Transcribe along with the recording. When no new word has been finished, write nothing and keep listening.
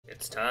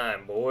It's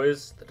time,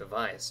 boys. The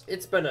device.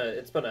 It's been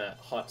a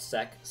hot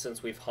sec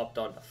since we've hopped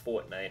on to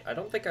Fortnite. I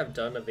don't think I've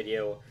done a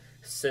video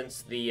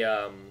since the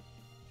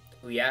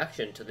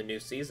reaction to the new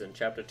season,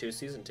 Chapter 2,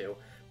 Season 2.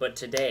 But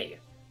today,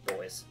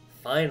 boys,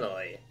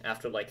 finally,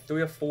 after like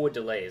 3 or 4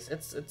 delays,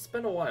 it's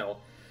been a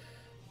while,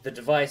 the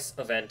device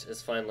event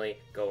is finally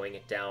going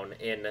down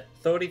in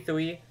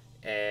 33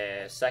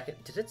 seconds.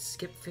 Did it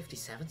skip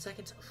 57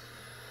 seconds?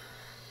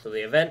 So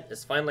the event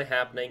is finally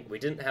happening. We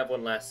didn't have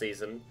one last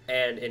season.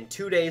 And in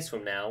 2 days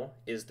from now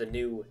is the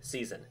new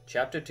season.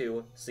 Chapter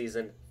 2,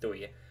 Season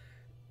 3.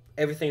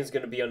 Everything's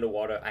going to be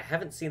underwater. I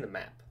haven't seen the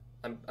map.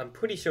 I'm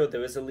pretty sure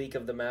there is a leak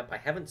of the map. I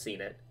haven't seen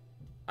it.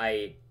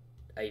 I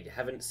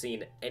haven't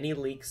seen any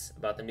leaks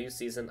about the new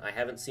season. I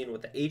haven't seen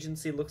what the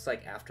agency looks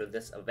like after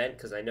this event,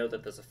 because I know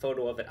that there's a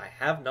photo of it. I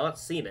have not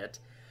seen it.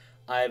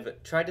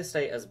 I've tried to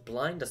stay as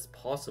blind as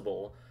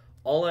possible.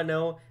 All I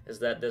know is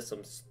that there's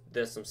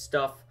some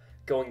stuff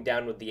going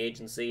down with the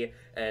agency,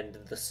 and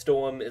the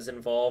storm is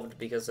involved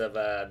because of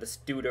this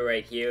dude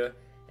right here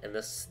and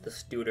this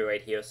dude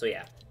right here. So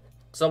yeah,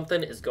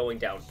 something is going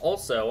down.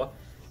 Also,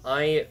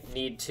 I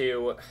need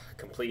to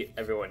complete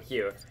everyone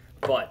here,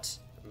 but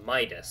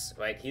Midas,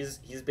 right? He's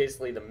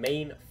basically the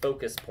main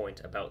focus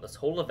point about this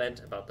whole event,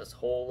 about this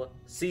whole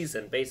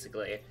season,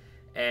 basically.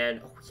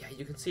 And oh yeah,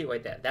 you can see it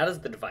right there. That is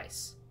the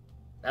device.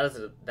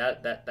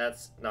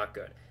 That's not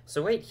good.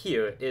 So right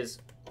here is.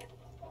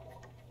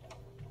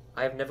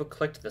 I have never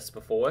clicked this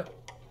before.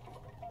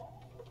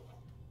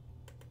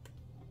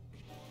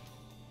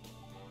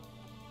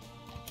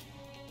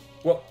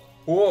 Whoa!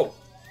 Whoa!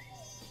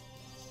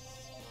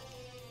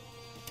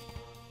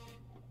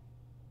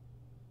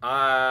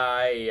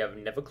 I have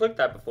never clicked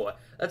that before.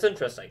 That's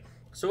interesting.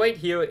 So right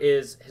here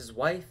is his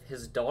wife,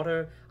 his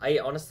daughter. I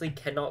honestly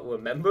cannot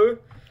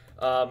remember.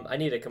 I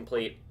need to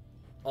complete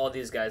all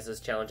these guys'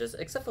 challenges,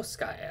 except for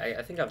Sky.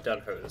 I think I've done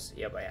hers.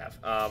 Yep, I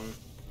have.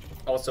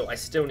 Also, I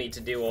still need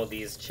to do all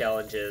these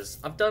challenges.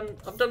 I've done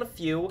a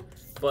few,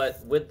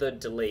 but with the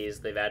delays,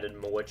 they've added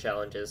more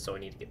challenges, so I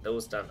need to get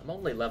those done. I'm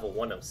only level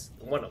 1 of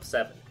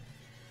 7.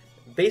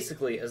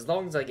 Basically, as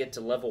long as I get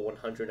to level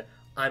 100,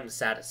 I'm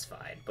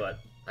satisfied, but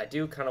I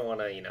do kind of want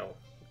to, you know,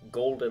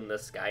 golden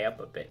this guy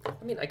up a bit.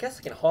 I mean, I guess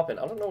I can hop in.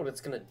 I don't know what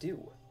it's going to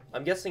do.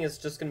 I'm guessing it's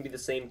just going to be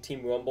the same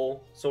Team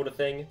Rumble sort of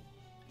thing,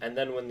 and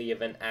then when the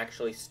event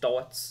actually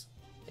starts,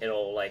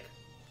 it'll, like,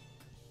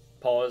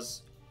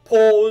 pause,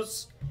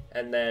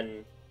 and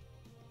then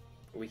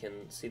we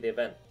can see the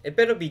event. It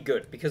better be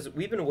good, because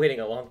we've been waiting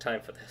a long time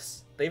for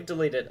this. They've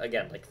delayed it,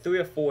 again, like 3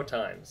 or 4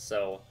 times,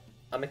 so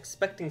I'm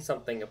expecting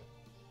something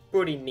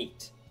pretty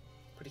neat,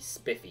 pretty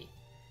spiffy.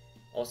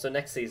 Also,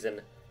 next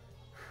season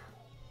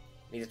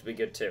needs to be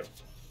good too,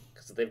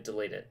 because they've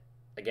delayed it,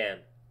 again,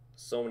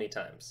 so many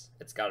times.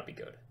 It's gotta be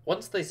good.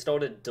 Once they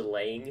started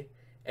delaying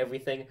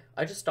everything,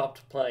 I just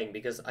stopped playing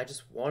because I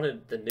just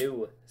wanted the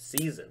new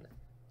season.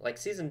 Like,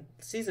 season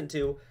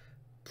 2,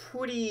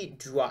 pretty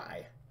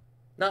dry.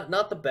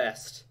 Not the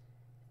best.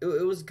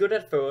 It was good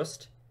at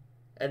first,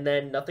 and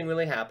then nothing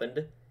really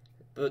happened.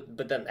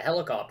 But then the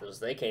helicopters,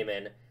 they came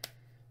in.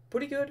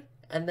 Pretty good,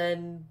 and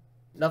then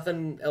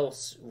nothing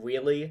else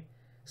really.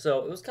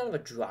 So it was kind of a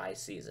dry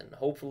season.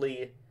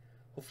 Hopefully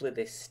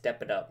they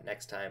step it up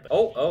next time. But,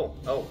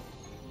 oh.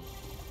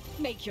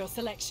 Make your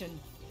selection.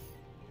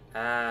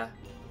 I'll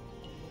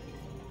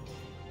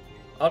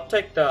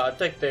take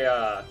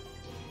the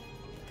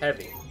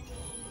heavy.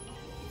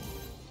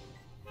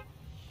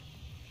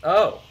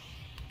 Oh.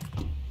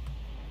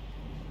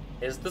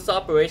 Is this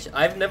Operation?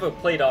 I've never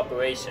played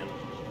Operation.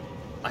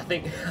 I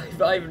think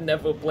I've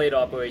never played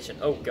Operation.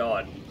 Oh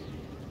god.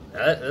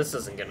 This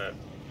isn't gonna.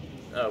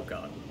 Oh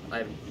god.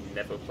 I've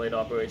never played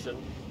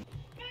Operation.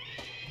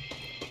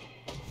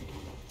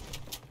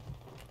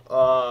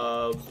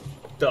 The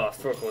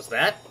fuck was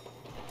that?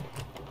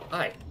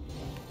 Hi.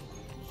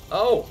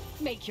 Oh.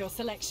 Make your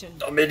selection.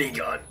 The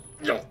minigun.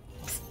 Yo.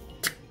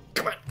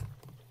 Come on.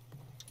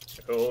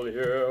 Hell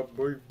yeah,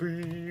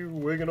 baby.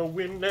 We're gonna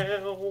win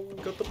now.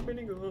 Got the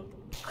minigun.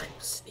 I'm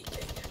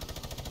sneaking.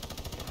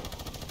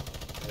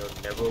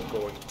 You're never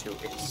going to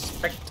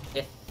expect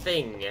a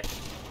thing.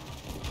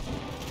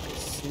 I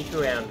sneak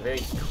around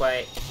very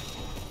quiet.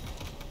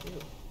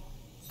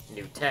 Ooh.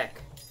 New tech.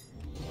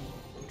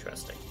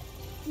 Interesting.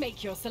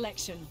 Make your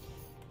selection.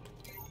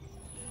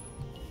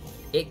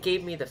 It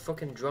gave me the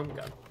fucking drum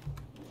gun.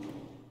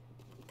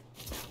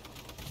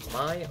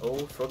 My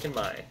oh fucking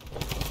my.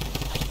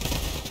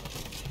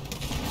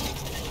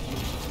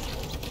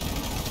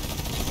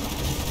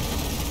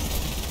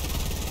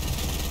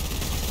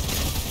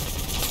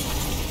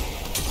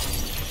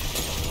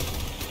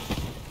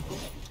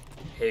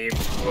 Hey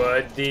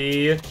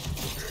buddy.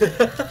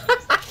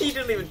 He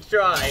didn't even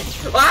try.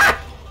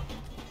 Ah!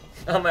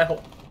 I'm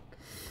out.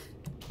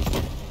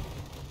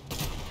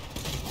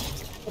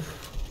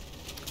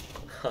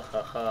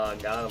 Haha,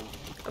 got him.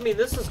 I mean,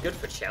 this is good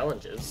for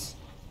challenges.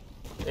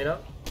 You know?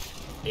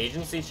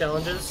 Agency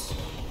challenges,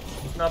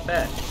 not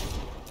bad.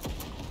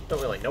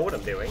 Don't really know what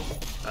I'm doing.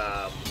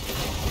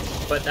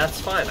 But that's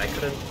fine. I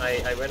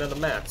ran out of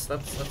mats.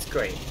 That's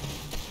great.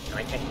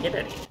 I can't get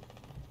any.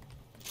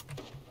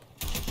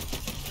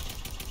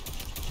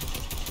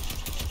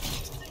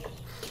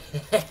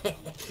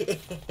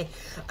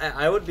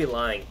 I would be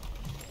lying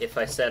if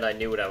I said I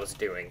knew what I was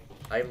doing.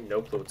 I have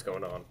no clue what's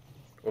going on.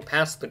 We're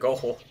past the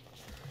goal,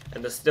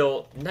 and there's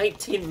still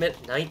 19 minutes.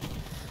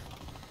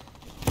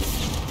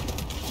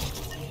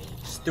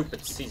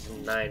 Stupid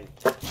season 9.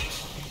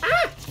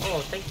 Ah! Oh,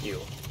 thank you.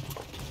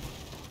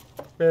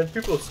 Man,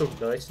 people are so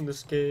nice in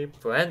this game.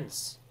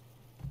 Friends.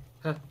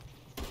 Huh.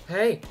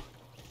 Hey.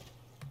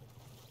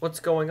 What's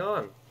going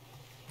on?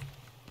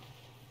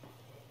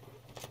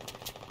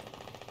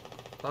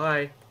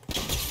 Bye.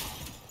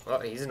 Oh,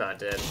 he's not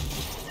dead.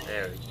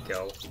 There we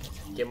go.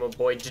 Get my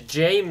boy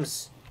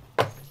James.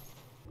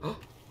 Oh,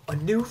 a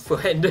new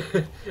friend.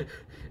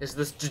 Is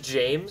this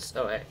James?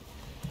 Oh, hey.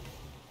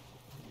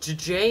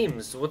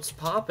 James, what's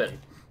poppin'?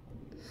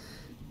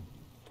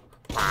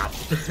 Wow.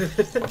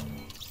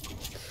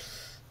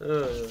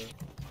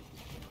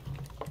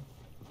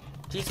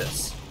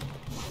 Jesus.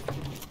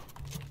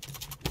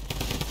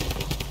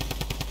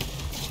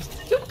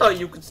 You thought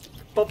you could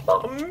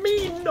bomb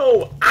me?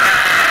 No!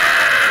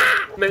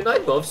 Ah! Man, I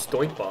love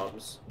stoink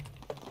bombs.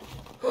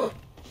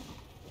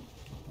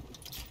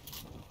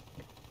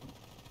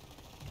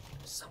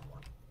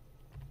 Someone.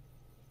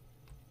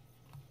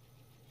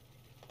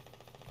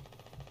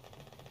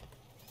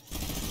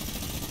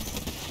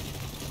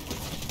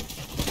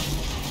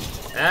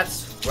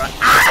 That's right.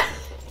 Ah!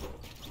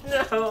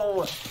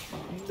 No!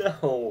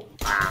 No!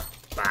 Ah,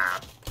 bah,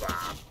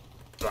 bah,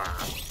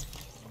 bah.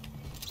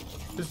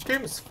 This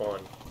game is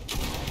fun.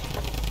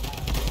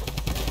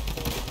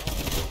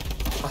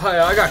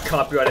 I got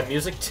copyrighted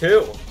music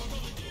too.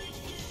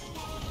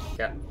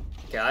 Yeah,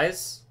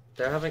 guys,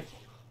 they're having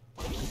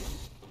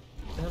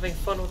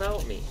fun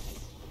without me.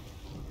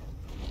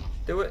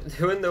 They're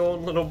in their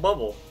own little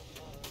bubble,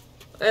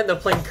 and they're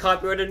playing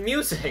copyrighted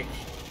music.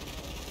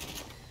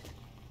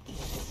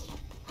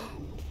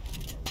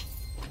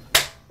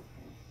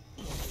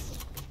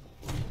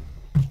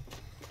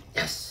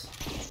 Yes.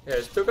 Yeah,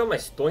 I still got my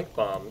stoink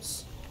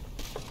bombs.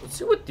 Let's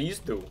see what these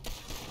do.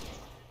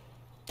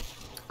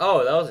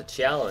 Oh, that was a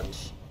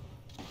challenge.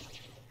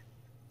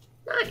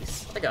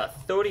 Nice. I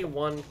got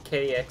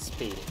 31k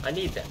XP. I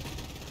need that.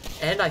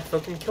 And I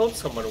fucking killed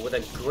someone with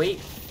a great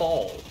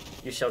fall.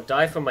 You shall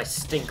die from my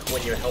stink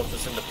when your health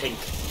is in the pink.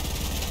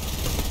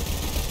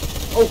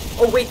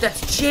 Oh wait,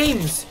 that's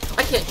James!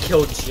 I can't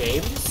kill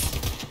James.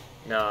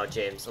 No,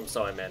 James, I'm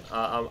sorry, man.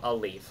 I'll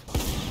leave.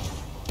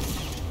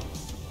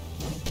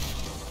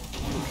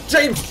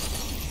 James!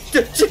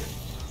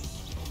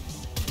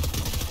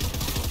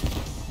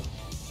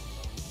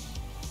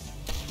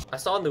 I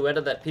saw on the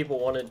Reddit that people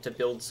wanted to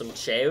build some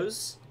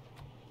chairs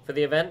for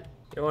the event.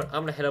 You know what?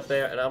 I'm gonna head up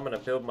there and I'm gonna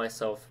build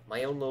myself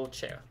my own little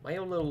chair, my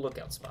own little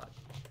lookout spot,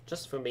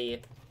 just for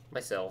me,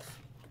 myself,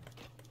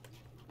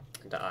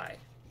 and I.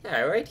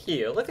 Yeah, right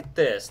here. Look at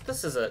this.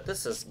 This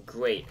is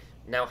great.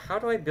 Now, how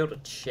do I build a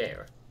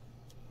chair?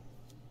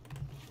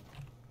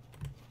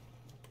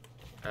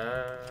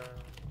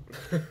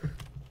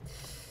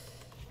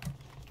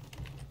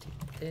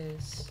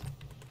 This,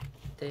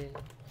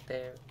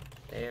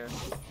 there.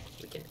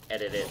 We can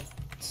edit it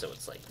so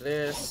it's like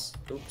this.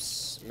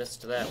 Oops,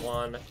 missed that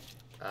one.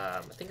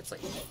 I think it's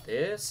like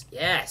this.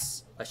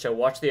 Yes! I shall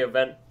watch the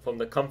event from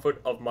the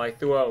comfort of my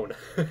throne.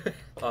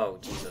 Oh,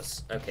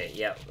 Jesus. Okay,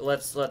 yeah,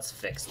 let's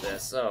fix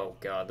this. Oh,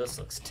 God, this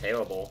looks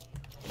terrible.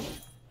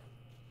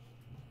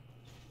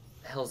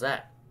 The hell's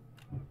that?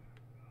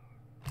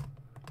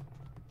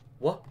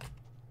 What?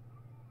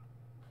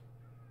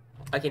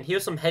 I can hear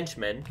some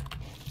henchmen.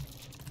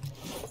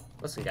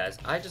 Listen, guys,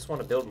 I just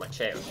want to build my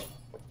chair.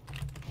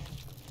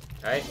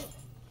 Alright?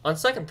 On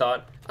second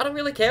thought, I don't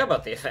really care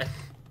about the event.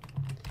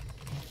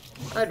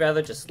 I'd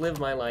rather just live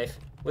my life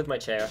with my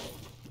chair.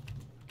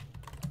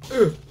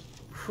 Ugh.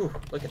 Whew,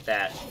 look at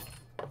that.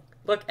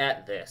 Look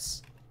at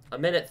this.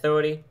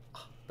 1:30.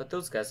 Oh, but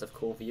those guys have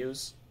cool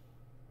views.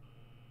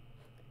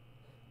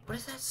 What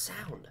is that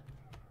sound?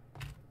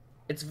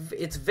 It's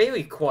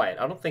very quiet.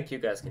 I don't think you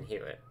guys can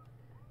hear it.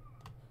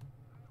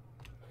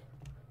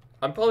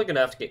 I'm probably gonna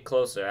have to get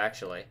closer,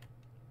 actually.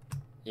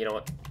 You know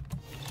what?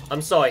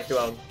 I'm sorry,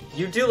 Throne.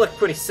 You do look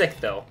pretty sick,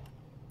 though.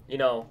 You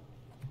know,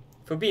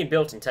 for being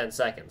built in 10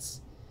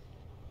 seconds.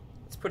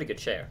 It's a pretty good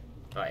chair.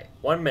 Alright,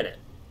 1 minute.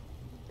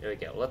 There we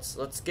go.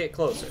 Let's get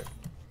closer.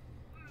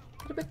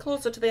 Get a bit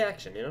closer to the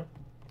action, you know?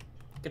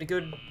 Get a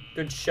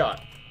good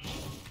shot.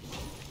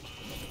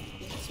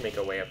 Let's make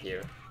our way up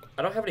here.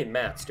 I don't have any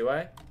mats, do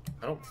I?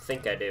 I don't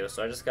think I do,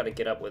 so I just gotta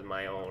get up with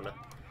my own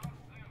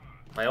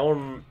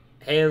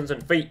hands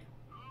and feet.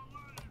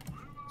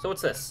 So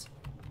what's this?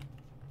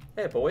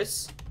 Hey,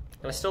 boys.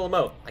 Can I still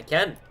emote? I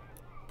can.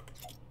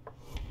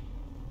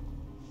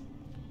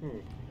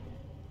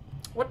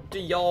 What do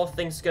y'all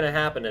think's gonna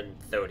happen in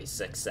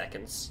 36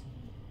 seconds?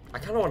 I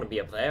kinda wanna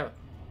be up there.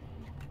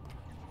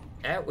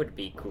 That would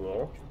be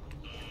cool.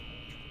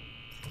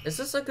 Is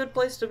this a good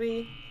place to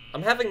be?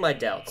 I'm having my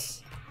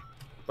doubts.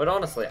 But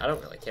honestly, I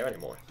don't really care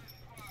anymore.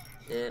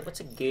 What's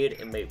a good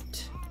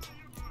emote?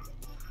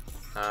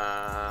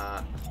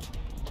 No?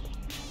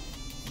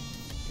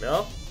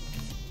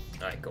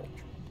 Alright, cool.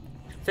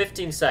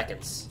 15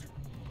 seconds.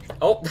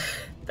 Oh,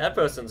 that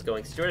person's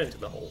going straight into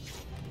the hole.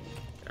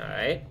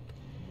 Alright.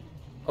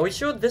 Are we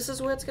sure this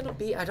is where it's gonna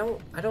be? I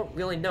don't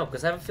really know,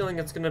 because I have a feeling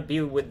it's gonna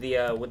be with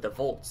the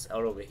vaults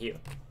out over here.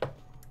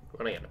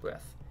 Running out of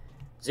breath.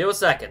 0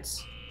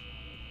 seconds.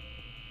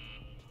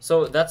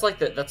 So that's like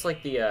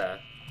the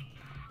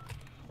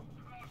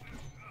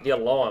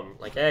alarm.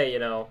 Like, hey, you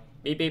know,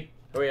 beep beep,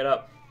 hurry it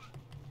up.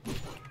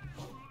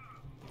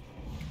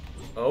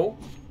 Oh,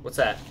 what's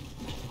that?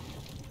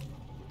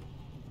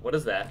 What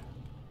is that?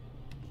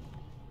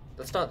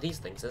 That's not these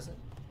things, is it?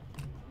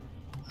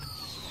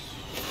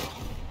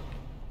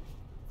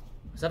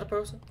 Is that a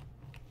person?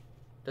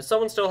 Does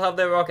someone still have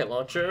their rocket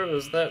launcher, or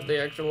is that the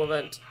actual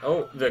event?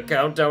 Oh, the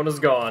countdown is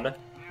gone.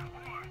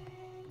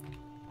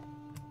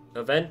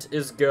 Event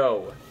is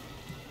go.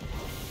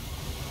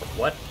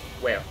 What?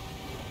 Where?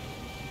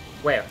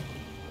 Where?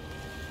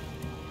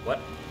 What?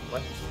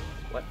 What?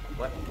 What?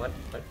 What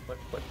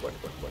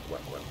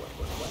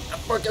the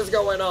fuck is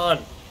going on?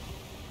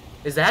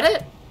 Is that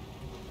it?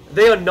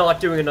 They are not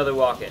doing another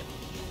rocket.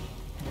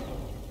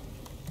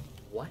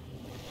 What?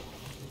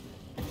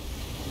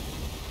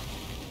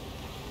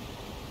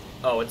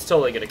 Oh, it's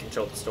totally gonna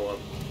control the storm.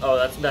 Oh,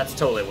 that's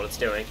totally what it's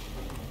doing.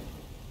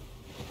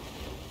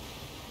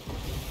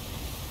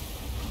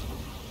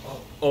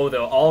 Oh,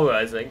 they're all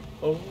rising.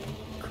 Oh,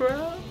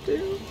 crap,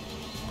 dude.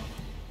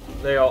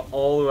 They are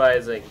all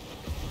rising.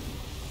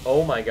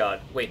 Oh my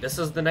god. Wait, this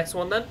is the next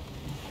one then?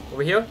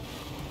 Over here?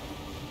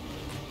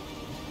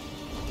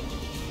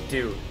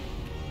 Dude.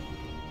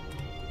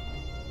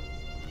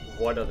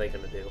 What are they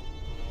gonna do?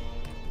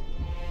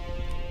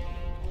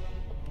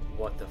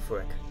 What the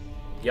frick?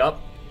 Yup.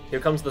 Here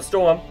comes the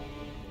storm.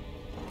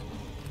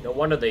 No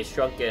wonder they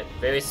shrunk it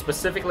very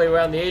specifically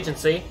around the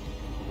agency.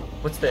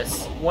 What's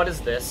this? What is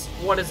this?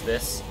 What is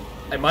this?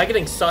 Am I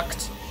getting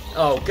sucked?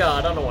 Oh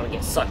god, I don't want to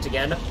get sucked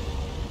again.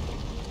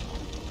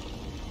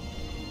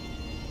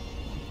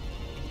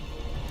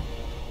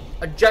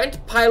 A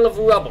giant pile of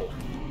rubble.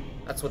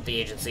 That's what the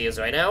agency is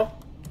right now.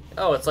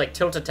 Oh, it's like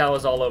Tilted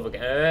Towers all over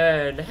again.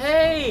 And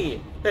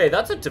hey! Hey,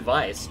 that's a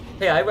device.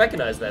 Hey, I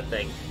recognize that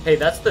thing. Hey,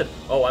 that's the...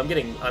 Oh, I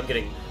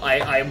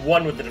am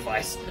one with the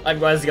device. I'm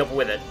rising up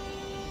with it.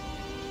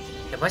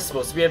 Am I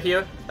supposed to be up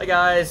here? Hi,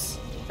 guys.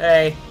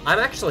 Hey, I'm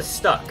actually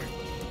stuck.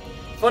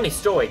 Funny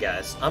story,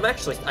 guys. I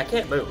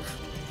can't move.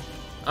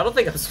 I don't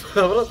think I'm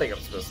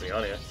supposed to be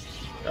on here.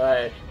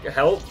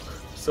 Help.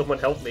 Someone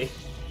help me.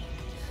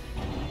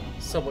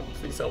 Someone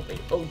please help me.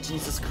 Oh,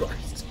 Jesus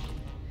Christ.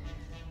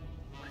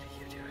 What are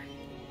you doing?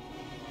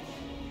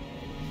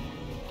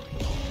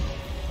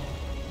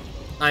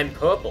 I'm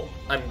purple.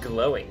 I'm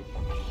glowing.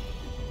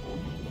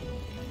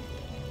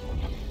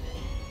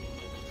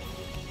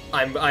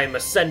 I'm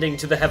ascending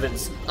to the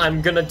heavens.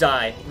 I'm gonna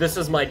die. This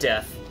is my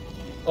death.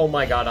 Oh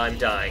my god, I'm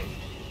dying.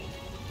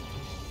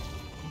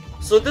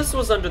 So this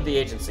was under the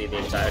agency the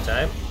entire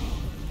time.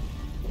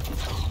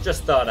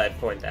 Just thought I'd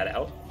point that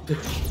out.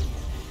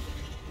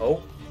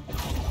 Oh.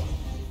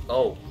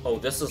 Oh,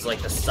 this is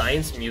like the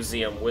science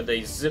museum where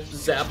they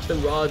zap the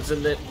rods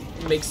and it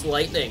makes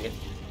lightning.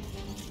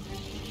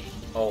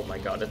 Oh my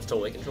god, it's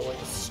totally controlling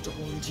the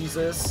storm,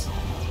 Jesus.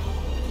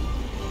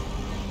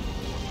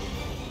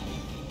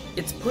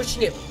 It's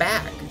pushing it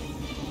back.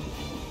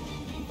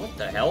 What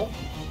the hell?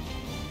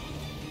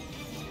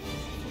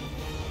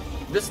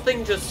 This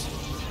thing just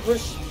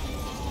pushed...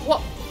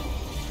 What?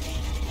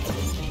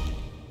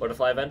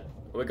 Butterfly event?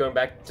 Are we going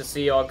back to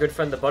see our good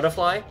friend the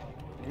butterfly?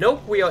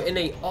 Nope, we are in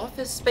a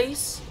office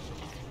space.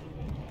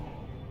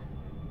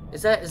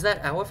 Is that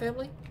our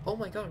family? Oh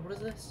my god, what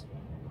is this?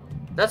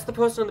 That's the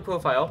person in the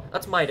profile.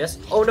 That's Midas.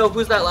 Oh no,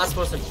 who's that last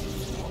person?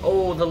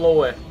 Oh, the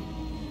lore.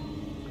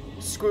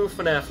 Screw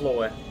FNaF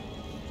lore.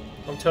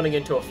 I'm turning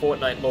into a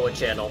Fortnite lore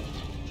channel.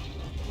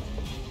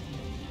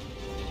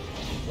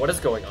 What is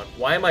going on?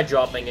 Why am I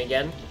dropping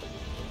again?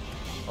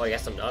 Oh, I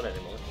guess I'm not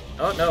anymore.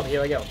 Oh no,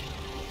 here I go.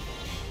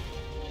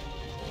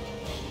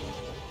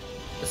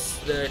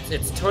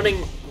 It's turning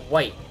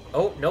white.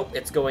 Oh, nope,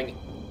 it's going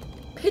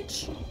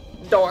pitch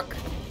dark.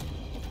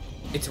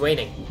 It's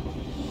raining.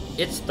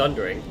 It's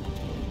thundering.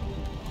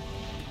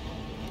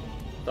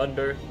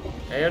 Thunder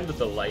and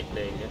the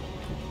lightning.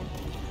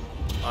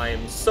 I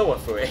am so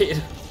afraid.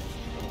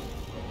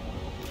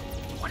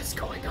 What is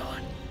going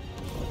on?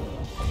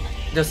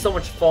 There's so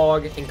much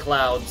fog and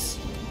clouds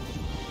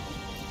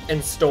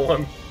and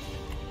storm.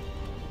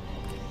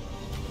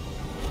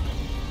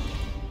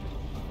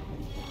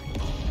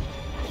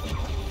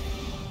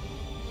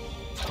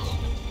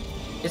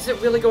 Is it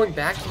really going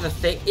back to the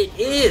thing? It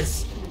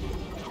is!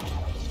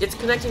 It's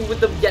connecting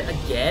with them yet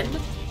again?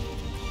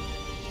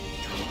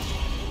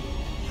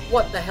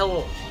 What the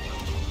hell?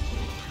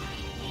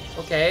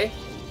 Okay.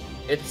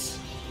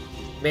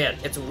 Man,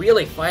 it's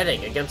really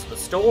fighting against the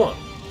storm.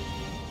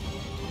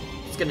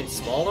 It's getting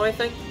smaller, I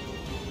think?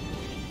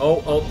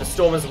 Oh, the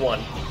storm has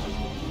won.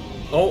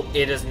 Oh,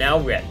 it is now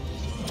red.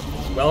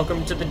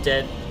 Welcome to the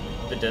dead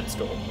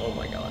storm. Oh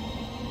my god.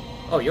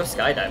 Oh, you're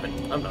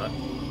skydiving. I'm not.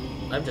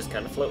 I'm just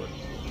kind of floating.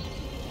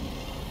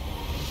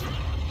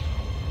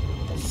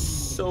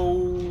 So,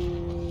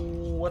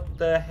 what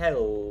the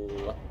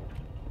hell?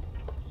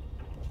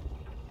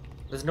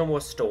 There's no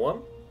more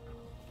storm?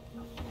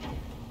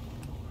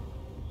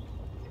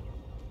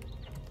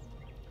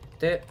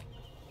 There...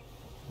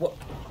 What?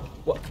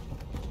 What?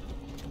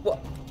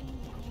 What?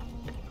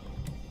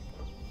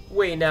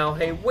 Wait now,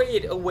 hey,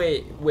 wait,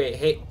 wait,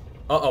 hey.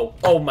 Uh-oh.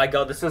 Oh my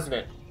god, this isn't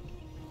it.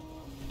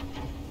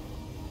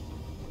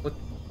 What?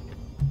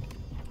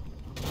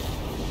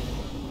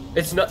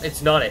 It's not it.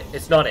 It's not it.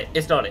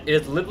 It's not it.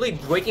 It is literally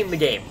breaking the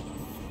game.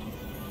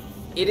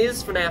 It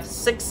is FNaF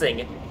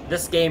 6ing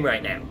this game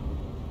right now.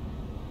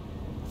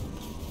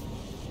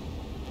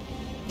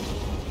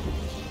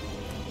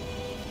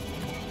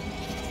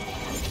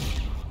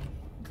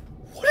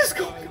 What is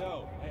going on?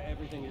 No,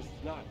 everything is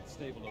not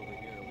stable over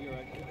here. We are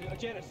at,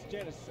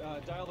 Janice,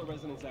 dial the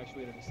resonance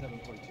actuator to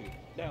 7.2.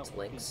 Now,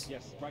 Links.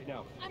 yes, right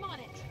now. I'm on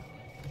it.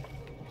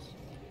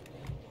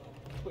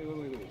 Wait.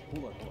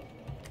 Hold on.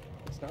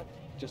 It's not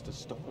just a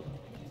storm.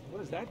 What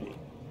does that mean?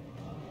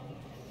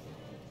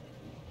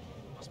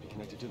 Must be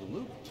connected to the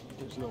loop.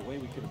 There's no way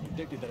we could have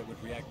predicted that it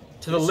would react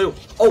To the loop.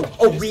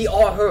 Oh, we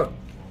are her.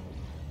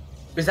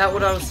 Is that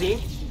what I was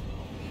seeing?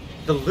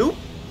 The loop?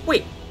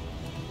 Wait.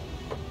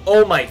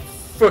 Oh my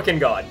frickin'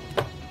 god.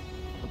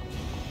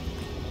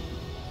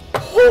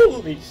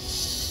 Holy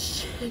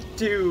shit,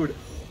 dude.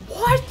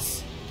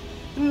 What?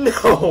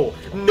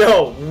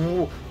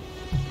 No.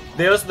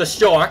 There's the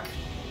shark.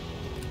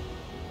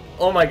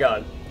 Oh my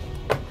god.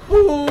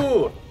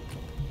 Whoo.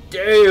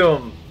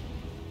 Damn.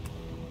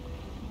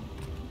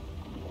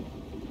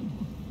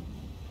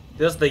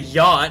 There's the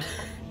yacht.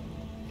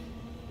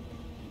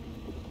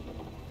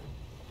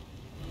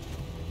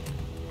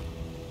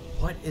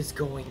 What is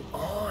going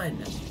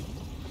on?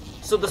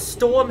 So the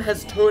storm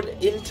has turned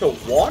into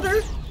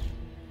water?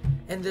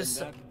 And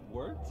this... And that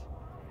worked?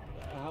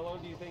 How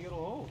long do you think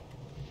it'll hold?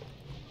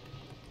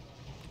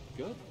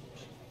 Good.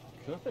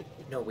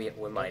 No,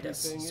 we're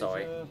Midas. Everything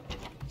Sorry. is,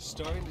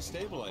 starting to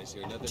stabilize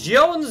here. Nothing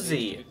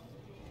Jonesy!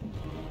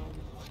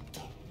 What the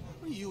hell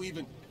are you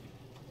even...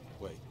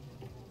 Wait.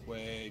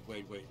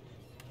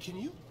 Can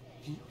you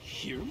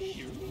hear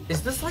me?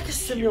 Is this like a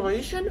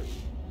simulation?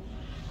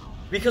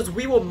 Because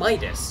we were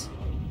Midas.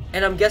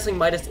 And I'm guessing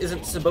Midas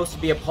isn't supposed to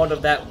be a part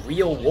of that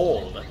real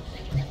world.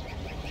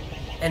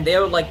 And they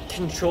were like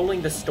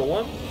controlling the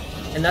storm?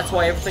 And that's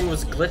why everything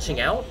was glitching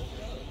out?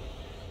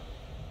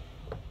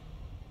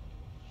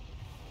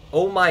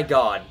 Oh my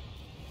god.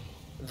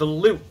 The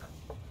loop.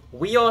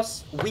 We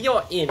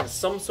are in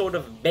some sort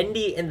of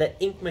Bendy and the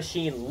Ink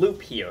Machine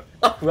loop here.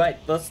 Alright,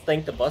 let's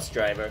thank the bus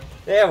driver.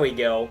 There we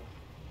go.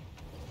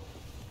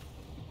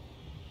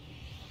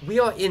 We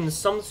are in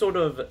some sort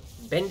of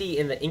Bendy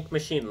and the Ink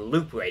Machine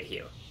loop right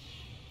here.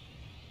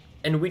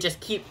 And we just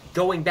keep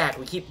going back.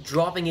 We keep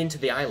dropping into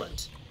the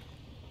island.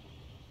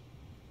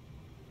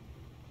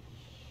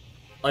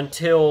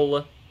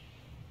 Until...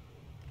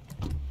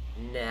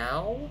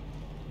 now?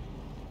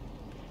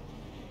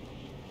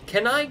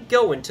 Can I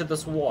go into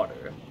this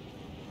water?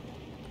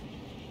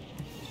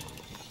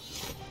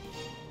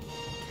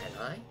 Can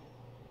I?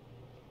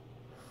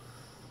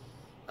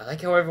 I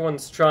like how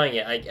everyone's trying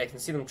it. I can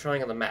see them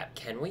trying on the map.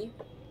 Can we?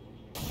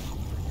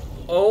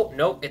 Oh,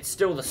 no, it's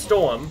still the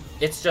storm.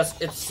 It's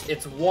just,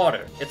 it's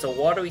water. It's a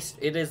watery,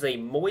 it is a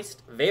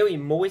moist, very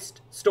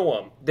moist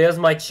storm. There's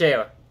my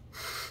chair.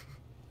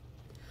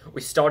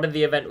 We started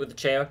the event with the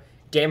chair.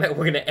 Damn it,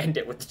 we're gonna end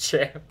it with the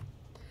chair.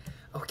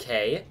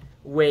 Okay,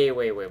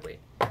 wait.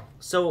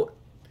 So,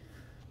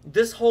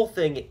 this whole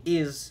thing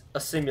is a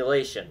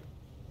simulation.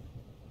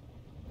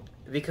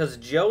 Because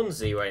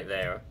Jonesy right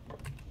there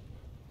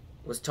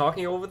was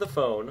talking over the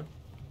phone.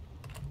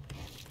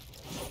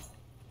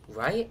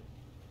 Right?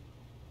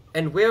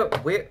 And we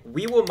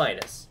were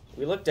Midas.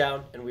 We looked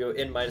down and we were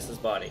in Midas's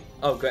body.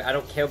 Oh, great. I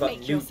don't care about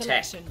Make new your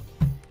tech. selection.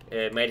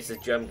 Midas's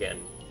drum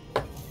gun.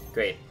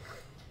 Great.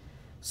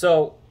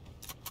 So,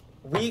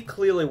 we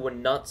clearly were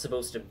not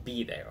supposed to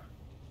be there.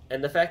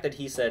 And the fact that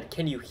he said,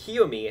 "Can you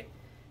hear me?"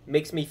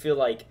 makes me feel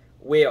like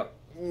we're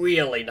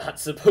really not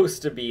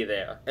supposed to be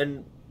there.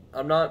 And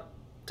I'm not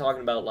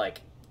talking about,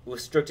 like,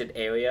 restricted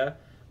area.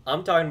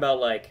 I'm talking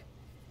about, like,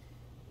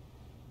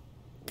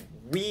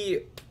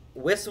 we're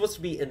supposed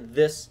to be in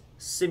this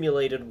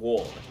simulated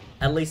world.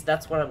 At least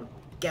that's what I'm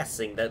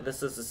guessing, that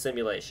this is a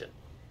simulation.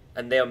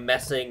 And they're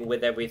messing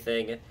with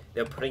everything.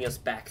 They're putting us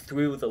back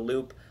through the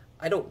loop.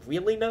 I don't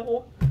really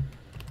know.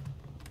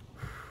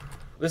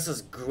 This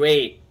is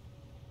great.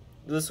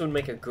 This would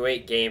make a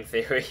great game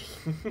theory.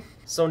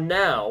 So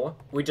now,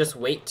 we just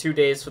wait 2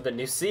 days for the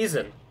new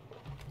season.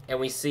 And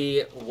we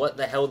see what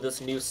the hell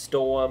this new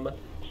storm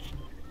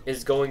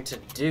is going to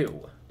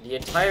do. The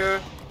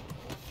entire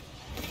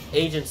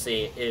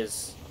agency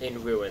is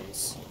in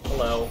ruins.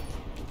 Hello.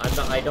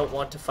 I don't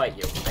want to fight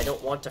you. I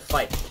don't want to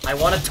fight. I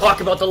want to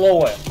talk about the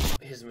lore!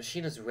 His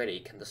machine is ready.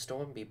 Can the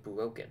storm be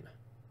broken?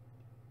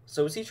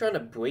 So is he trying to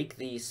break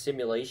the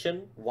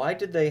simulation? Why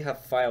did they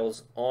have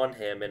files on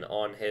him and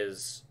on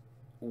his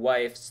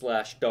wife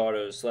slash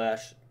daughter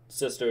slash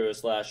sister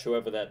slash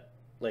whoever that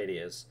lady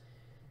is.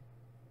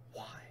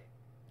 Why?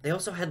 They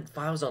also had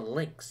files on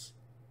links.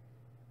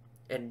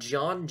 And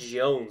John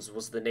Jones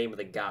was the name of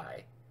the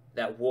guy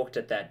that worked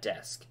at that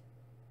desk.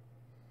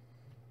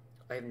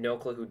 I have no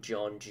clue who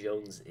John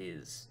Jones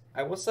is.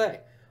 I will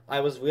say, I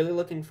was really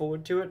looking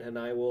forward to it, and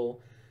I will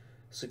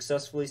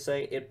successfully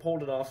say it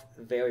pulled it off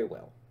very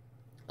well.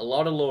 A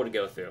lot of lore to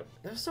go through.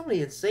 There were so many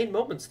insane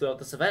moments throughout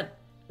this event.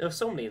 There were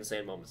so many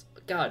insane moments.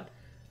 God,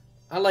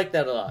 I like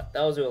that a lot.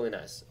 That was really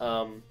nice.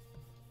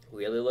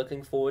 Really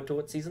looking forward to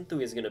what Season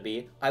 3 is going to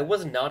be. I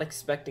was not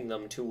expecting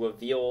them to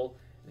reveal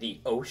the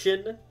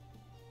ocean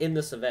in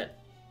this event.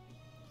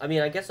 I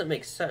mean, I guess it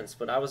makes sense,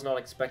 but I was not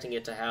expecting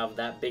it to have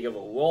that big of a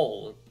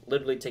role,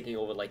 literally taking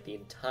over, like, the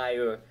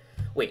entire...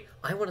 Wait,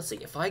 I want to see,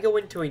 if I go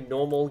into a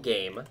normal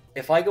game,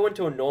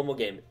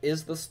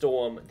 is the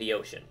storm the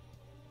ocean?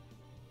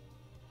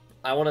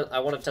 I want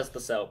to test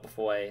this out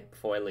before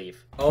I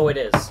leave. Oh, it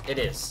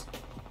is.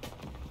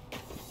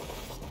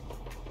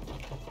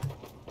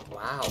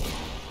 Wow.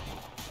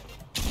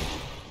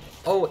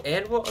 Oh,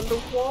 and we're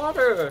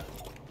underwater!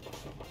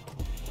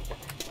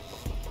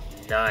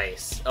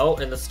 Nice. Oh,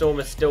 and the storm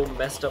is still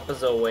messed up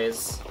as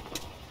always.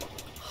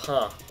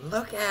 Huh.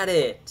 Look at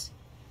it!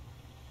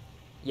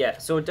 Yeah,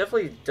 so it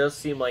definitely does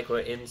seem like we're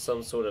in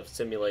some sort of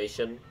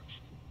simulation.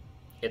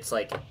 It's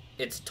like,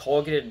 it's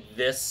targeted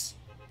this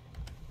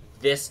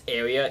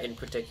area in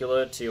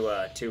particular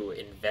to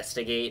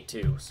investigate,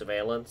 to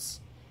surveillance.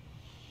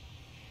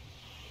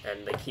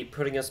 And they keep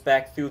putting us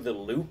back through the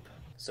loop.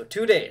 So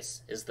 2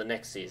 days is the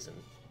next season.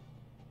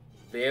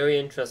 Very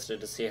interested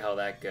to see how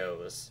that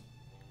goes.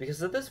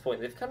 Because at this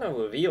point, they've kind of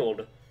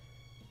revealed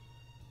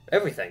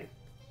everything.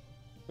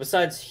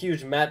 Besides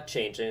huge map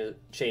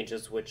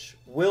changes, which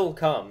will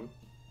come.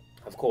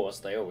 Of course,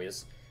 they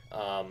always.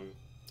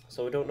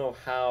 So we don't know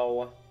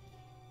how...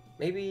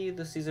 Maybe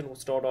the season will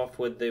start off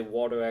with the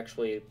water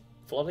actually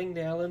flooding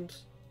the island.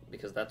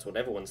 Because that's what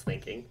everyone's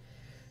thinking.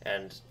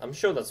 And I'm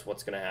sure that's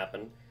what's going to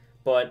happen.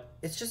 But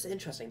it's just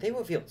interesting. They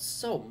revealed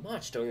so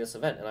much during this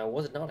event, and I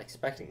was not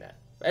expecting that.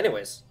 But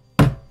anyways,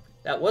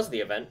 that was the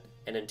event.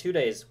 And in 2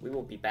 days, we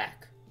will be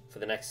back for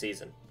the next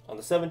season. On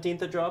the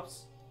 17th it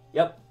drops?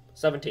 Yep,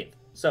 17th.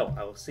 So,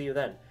 I will see you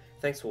then.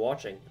 Thanks for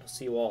watching. I'll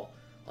see you all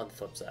on the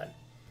flip side.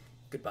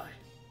 Goodbye.